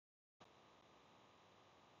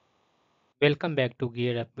Welcome back to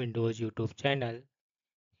GearUpWindows YouTube channel.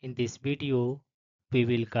 In this video, we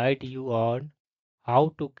will guide you on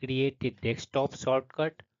how to create a desktop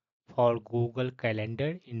shortcut for Google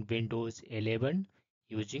Calendar in Windows 11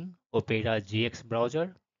 using Opera GX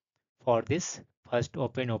browser. For this, first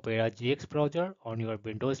open Opera GX browser on your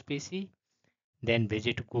Windows PC, then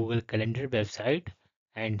visit Google Calendar website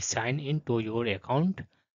and sign in to your account.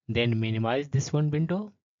 Then minimize this one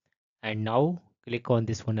window and now click on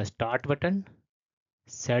this one Start button.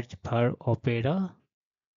 Search for Opera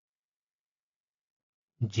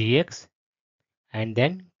GX and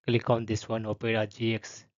then click on this one Opera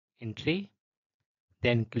GX entry.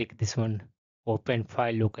 Then click this one Open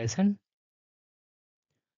File Location.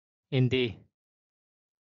 In the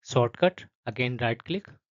shortcut, again right click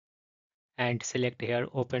and select here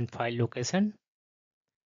Open File Location.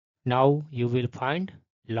 Now you will find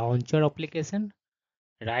Launcher application.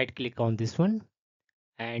 Right click on this one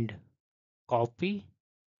and copy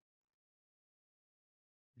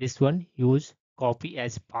this one. Use copy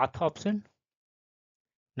as path option.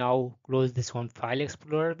 Now close this one File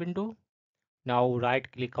Explorer window. Now right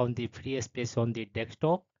click on the free space on the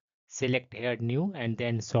desktop, select here new and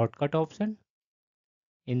then shortcut option.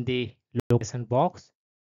 In the location box,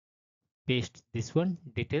 paste this one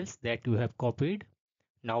details that you have copied.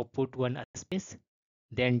 Now put one space,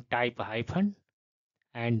 then type hyphen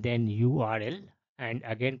and then URL and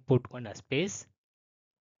again put one space.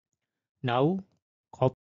 Now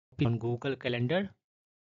copy on Google Calendar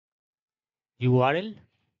URL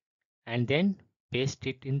and then paste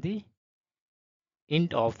it in the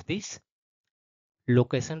end of this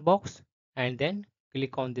location box and then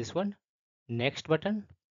click on this one next button.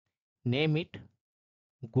 Name it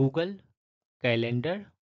Google Calendar.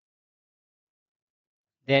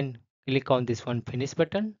 Then click on this one finish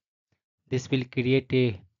button. This will create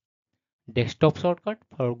a desktop shortcut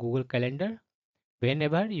for Google Calendar.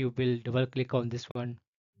 Whenever you will double click on this one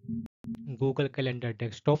Google Calendar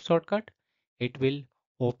desktop shortcut, it will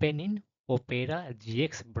open in Opera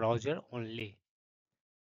GX browser only.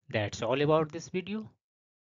 That's all about this video.